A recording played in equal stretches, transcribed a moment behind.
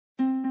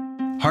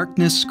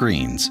Harkness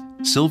Screens,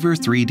 Silver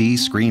 3D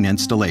Screen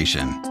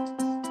Installation.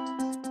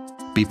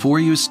 Before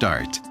you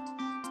start,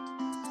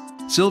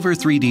 Silver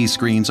 3D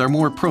screens are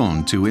more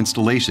prone to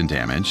installation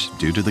damage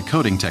due to the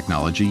coating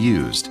technology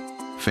used.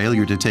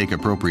 Failure to take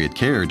appropriate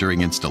care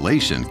during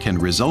installation can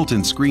result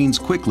in screens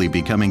quickly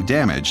becoming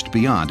damaged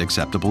beyond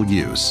acceptable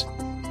use.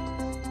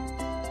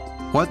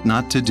 What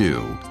not to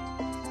do?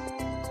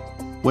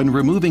 When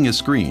removing a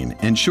screen,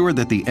 ensure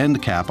that the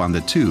end cap on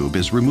the tube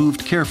is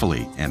removed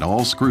carefully and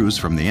all screws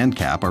from the end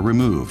cap are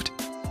removed.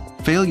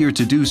 Failure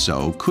to do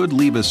so could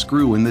leave a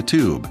screw in the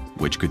tube,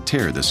 which could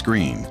tear the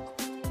screen.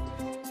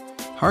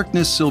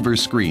 Harkness silver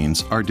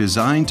screens are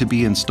designed to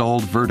be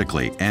installed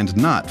vertically and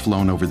not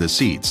flown over the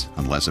seats,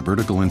 unless a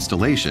vertical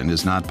installation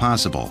is not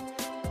possible.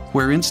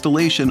 Where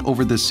installation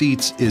over the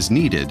seats is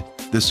needed,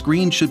 the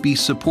screen should be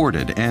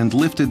supported and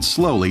lifted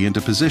slowly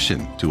into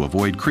position to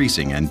avoid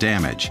creasing and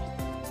damage.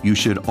 You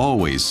should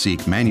always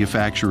seek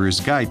manufacturer's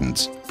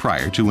guidance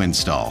prior to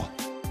install.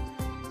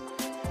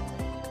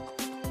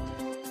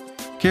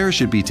 Care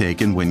should be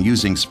taken when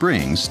using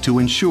springs to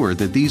ensure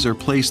that these are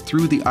placed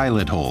through the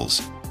eyelet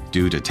holes.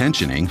 Due to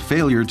tensioning,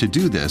 failure to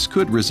do this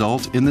could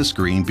result in the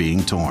screen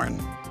being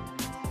torn.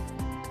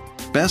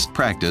 Best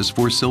practice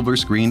for silver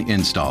screen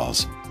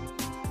installs.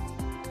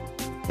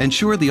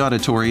 Ensure the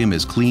auditorium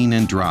is clean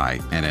and dry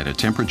and at a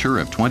temperature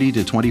of 20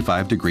 to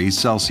 25 degrees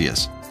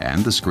Celsius,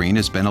 and the screen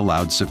has been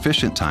allowed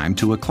sufficient time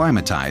to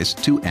acclimatize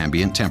to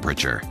ambient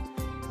temperature.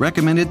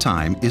 Recommended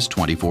time is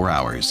 24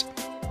 hours.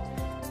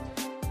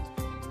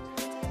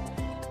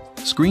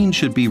 Screens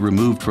should be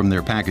removed from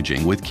their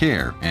packaging with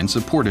care and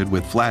supported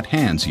with flat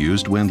hands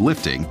used when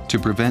lifting to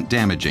prevent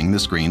damaging the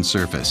screen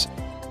surface.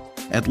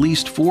 At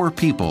least 4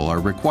 people are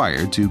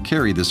required to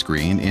carry the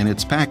screen in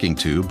its packing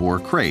tube or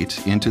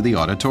crate into the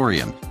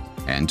auditorium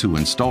and to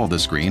install the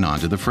screen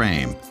onto the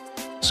frame.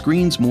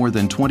 Screens more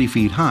than 20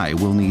 feet high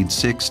will need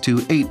 6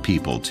 to 8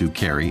 people to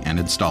carry and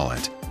install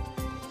it.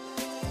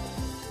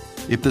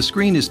 If the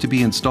screen is to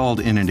be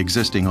installed in an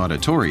existing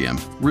auditorium,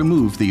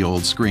 remove the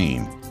old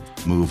screen.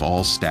 Move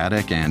all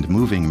static and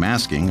moving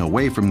masking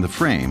away from the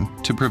frame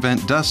to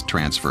prevent dust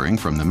transferring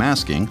from the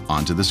masking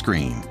onto the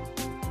screen.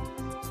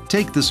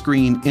 Take the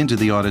screen into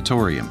the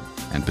auditorium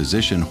and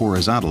position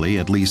horizontally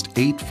at least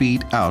 8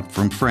 feet out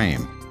from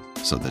frame,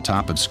 so the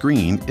top of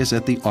screen is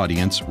at the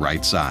audience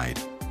right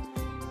side.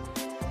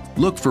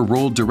 Look for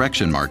rolled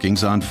direction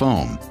markings on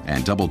foam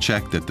and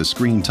double-check that the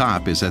screen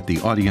top is at the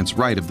audience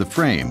right of the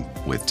frame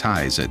with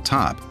ties at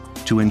top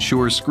to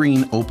ensure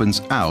screen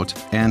opens out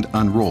and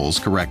unrolls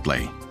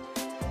correctly.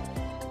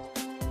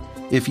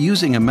 If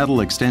using a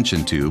metal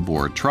extension tube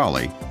or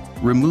trolley,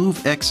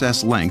 remove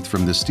excess length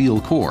from the steel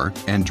core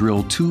and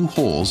drill 2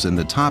 holes in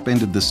the top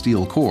end of the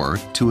steel core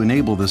to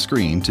enable the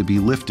screen to be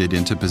lifted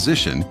into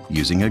position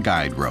using a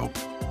guide rope.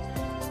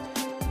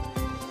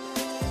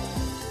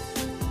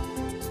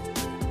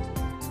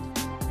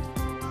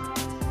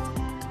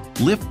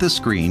 Lift the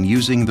screen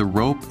using the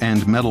rope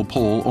and metal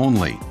pole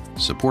only,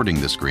 supporting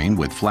the screen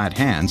with flat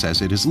hands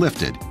as it is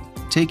lifted,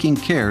 taking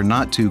care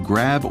not to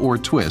grab or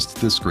twist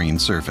the screen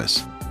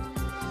surface.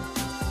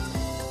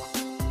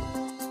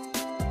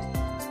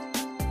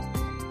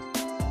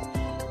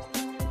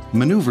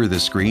 Maneuver the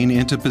screen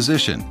into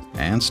position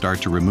and start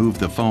to remove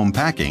the foam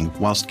packing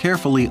whilst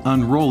carefully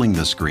unrolling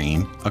the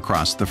screen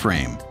across the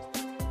frame.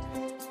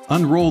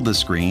 Unroll the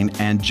screen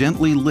and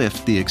gently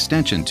lift the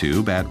extension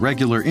tube at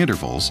regular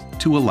intervals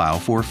to allow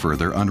for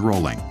further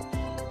unrolling.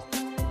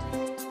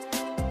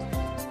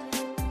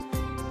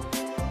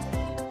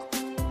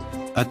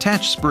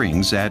 Attach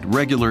springs at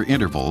regular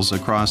intervals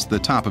across the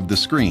top of the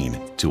screen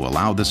to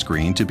allow the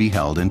screen to be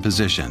held in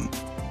position.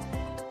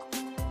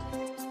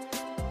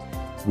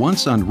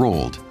 Once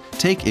unrolled,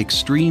 take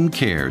extreme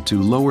care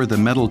to lower the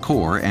metal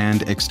core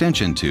and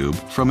extension tube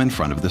from in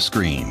front of the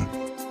screen.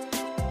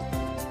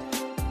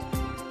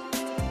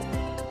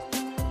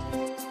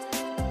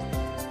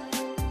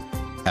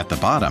 At the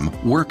bottom,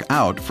 work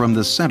out from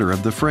the center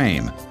of the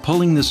frame,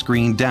 pulling the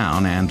screen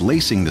down and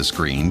lacing the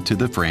screen to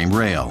the frame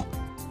rail.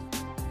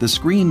 The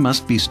screen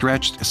must be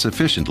stretched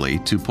sufficiently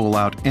to pull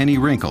out any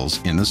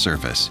wrinkles in the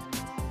surface.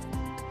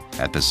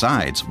 At the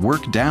sides,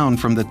 work down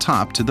from the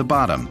top to the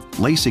bottom,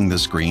 lacing the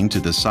screen to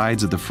the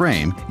sides of the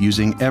frame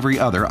using every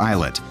other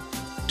eyelet.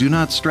 Do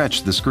not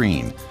stretch the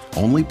screen,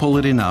 only pull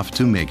it enough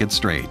to make it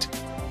straight.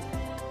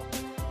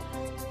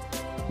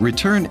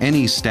 Return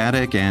any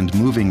static and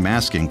moving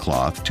masking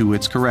cloth to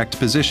its correct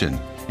position,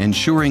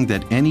 ensuring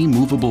that any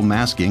movable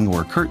masking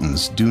or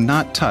curtains do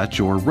not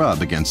touch or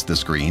rub against the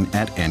screen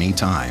at any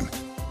time.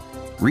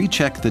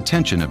 Recheck the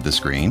tension of the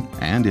screen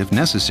and, if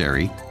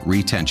necessary,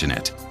 retension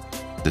it.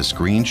 The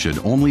screen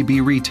should only be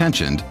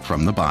retensioned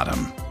from the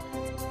bottom.